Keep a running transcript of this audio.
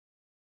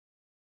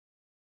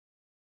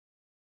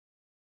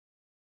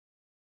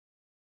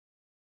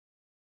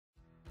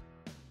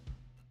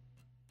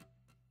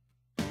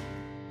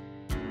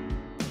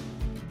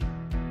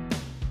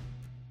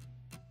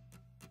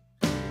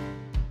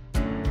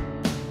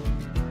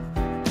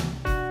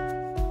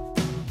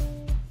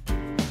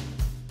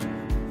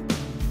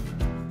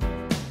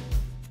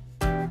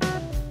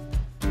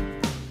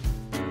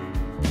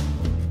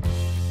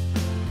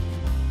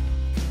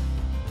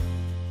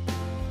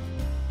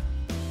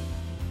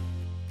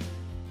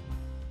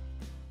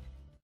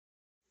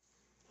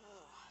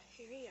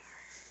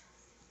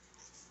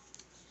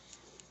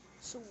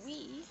So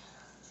we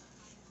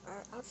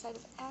are outside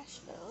of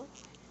Asheville,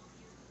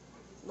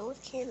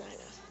 North Carolina,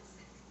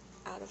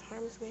 out of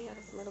harm's way, out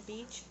of Myrtle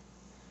Beach.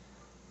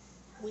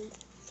 Went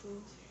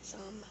through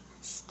some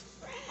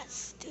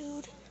stress,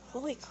 dude.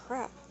 Holy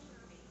crap.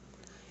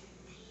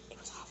 It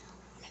was awful.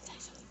 I'm gonna tell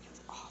you something. It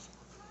was awful.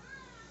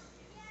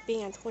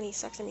 Being on 20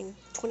 sucks.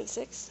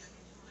 26.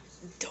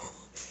 Don't.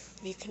 If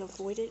you can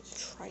avoid it,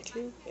 try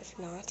to. If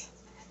not,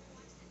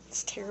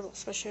 it's terrible,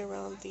 especially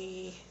around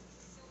the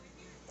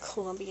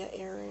Columbia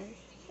area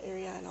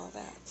and all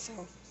that. So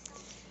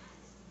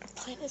our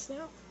plan is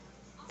now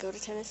go to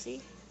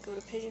Tennessee, go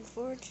to Pigeon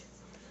Forge,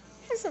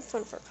 have some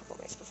fun for a couple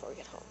nights before we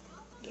get home.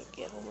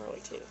 Get home early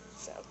too.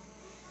 So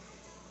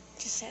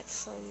just had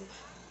some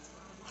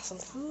awesome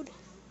food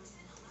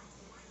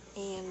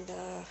and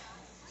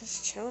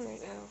just chilling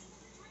right now.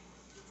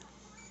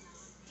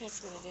 It's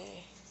been a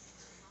day.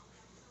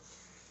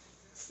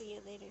 See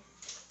you later.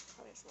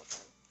 Probably have some more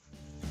fun.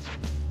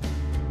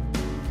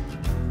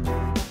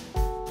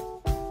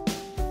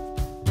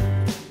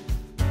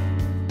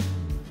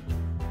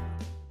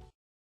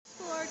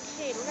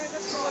 Arcade. We're gonna go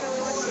see what we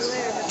want to see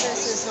later, but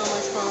this is so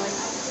much fun.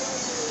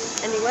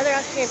 And the weather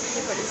out here in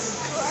Pittsburgh is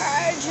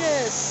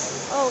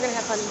gorgeous. Oh, we're gonna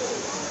have fun.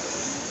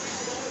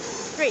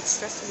 Great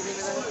stress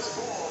reliever though.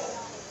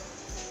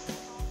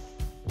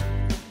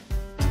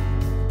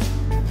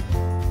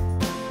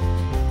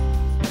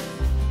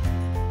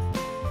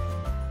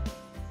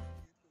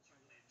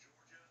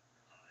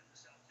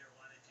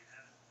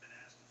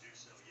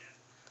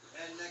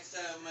 And next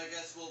time, I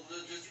guess we'll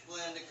just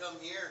plan to come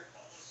here.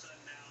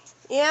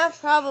 Yeah,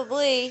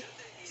 probably.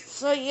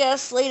 So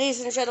yes, ladies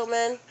and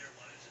gentlemen,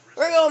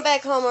 we're going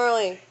back home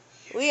early.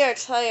 We are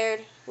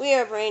tired. We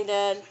are brain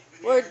dead.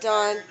 We're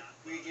done.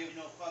 We give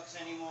no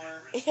fucks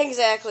anymore.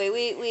 Exactly.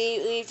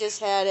 We've just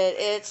had it.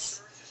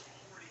 It's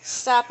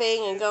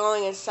stopping and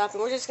going and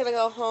stopping. We're just gonna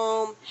go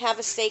home, have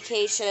a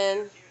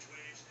staycation,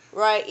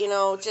 right? You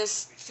know,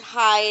 just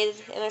hide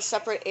in our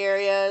separate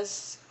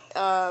areas.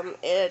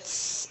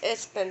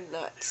 It's been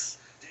nuts.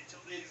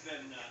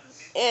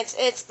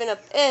 It's been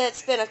nuts.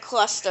 It's been a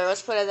cluster.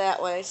 Let's put it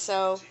that way.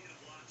 So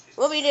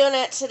we'll be doing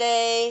that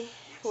today.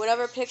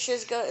 Whatever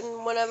pictures go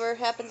and whatever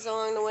happens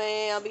along the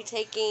way, I'll be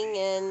taking.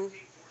 And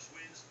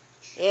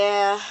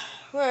yeah,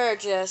 we're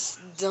just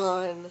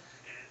done,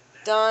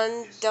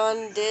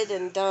 did,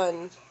 and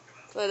done.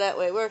 Put it that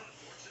way. We're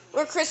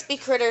crispy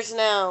critters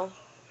now.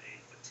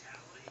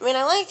 I mean,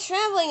 I like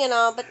traveling and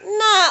all, but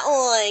not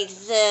like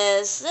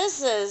this.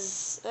 This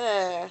is,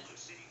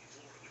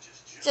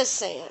 just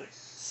saying.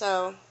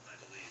 So,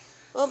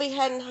 we'll be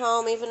heading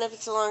home, even if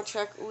it's a long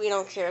trek. We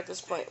don't care at this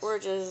point. We're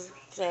just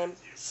saying,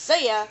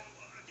 see ya.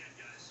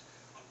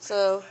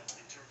 So,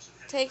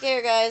 take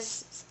care,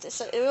 guys.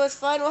 It was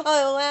fun while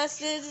it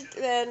lasted,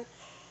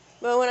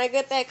 but when I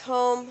get back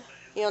home,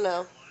 you'll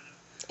know.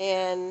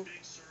 And,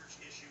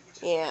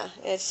 yeah,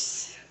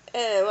 it's,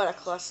 what a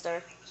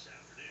cluster.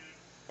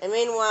 And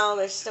meanwhile,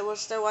 we're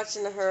still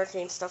watching the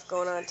hurricane stuff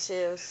going on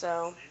too.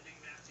 So,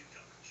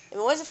 if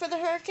it wasn't for the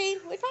hurricane,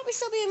 we'd probably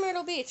still be in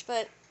Myrtle Beach.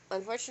 But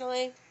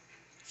unfortunately,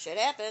 shit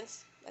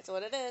happens. That's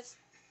what it is.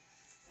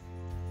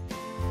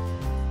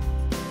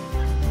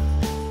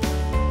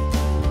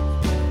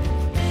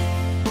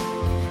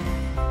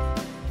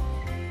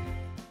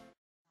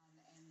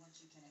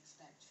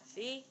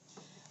 See?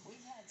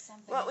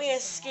 What we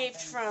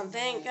escaped from.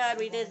 Thank God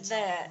we did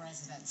that.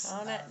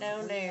 All that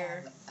down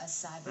there.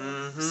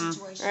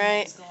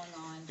 Right.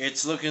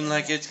 It's looking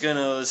like it's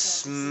gonna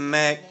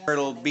smack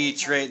Myrtle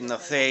Beach right in the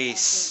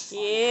face.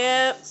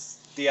 Yep.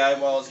 The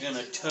eyeball's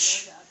gonna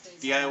touch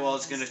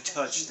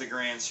the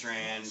Grand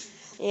Strand.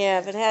 Yeah,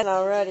 if it hasn't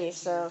already.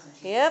 So,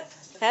 yep.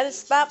 Had to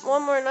stop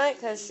one more night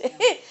because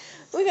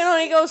we can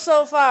only go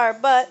so far.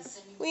 But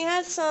we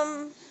had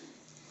some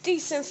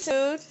decent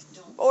food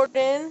ordered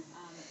in.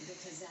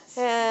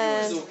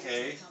 And it was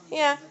okay.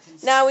 Yeah.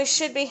 Now we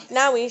should be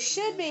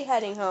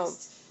heading home.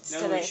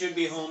 Now today. we should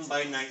be home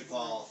by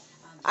nightfall.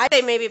 I'd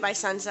say maybe by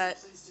sunset.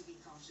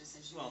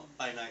 Well,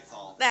 by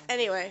nightfall.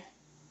 Anyway.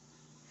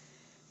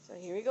 So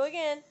here we go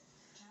again.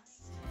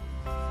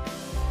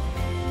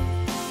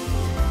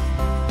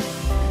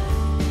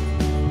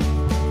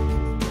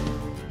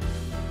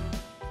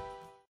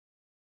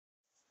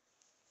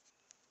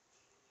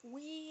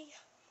 We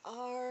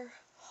are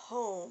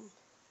home.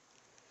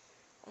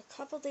 A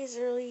couple days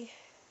early,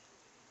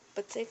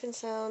 but safe and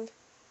sound.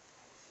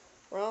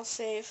 We're all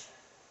safe.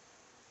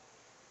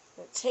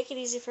 We'll take it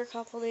easy for a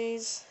couple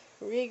days.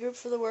 Regroup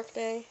for the work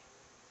day,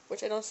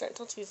 which I don't start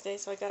until Tuesday,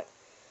 so I got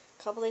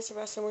a couple days of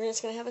rest, and we're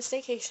just going to have a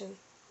staycation.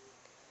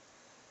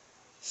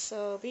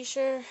 So be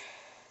sure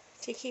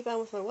to keep on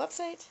with my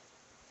website.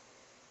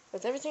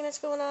 With everything that's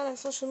going on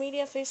social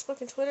media,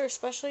 Facebook and Twitter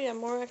especially, I'm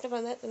more active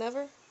on that than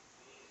ever.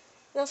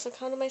 And also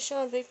come to my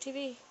show on Vape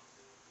TV.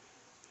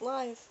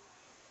 Live.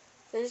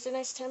 Thursday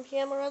nights 10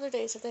 p.m. or other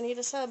days if they need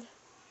a sub.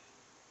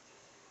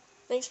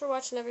 Thanks for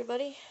watching,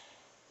 everybody.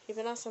 You've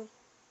been awesome.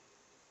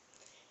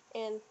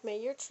 And may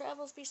your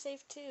travels be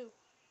safe, too.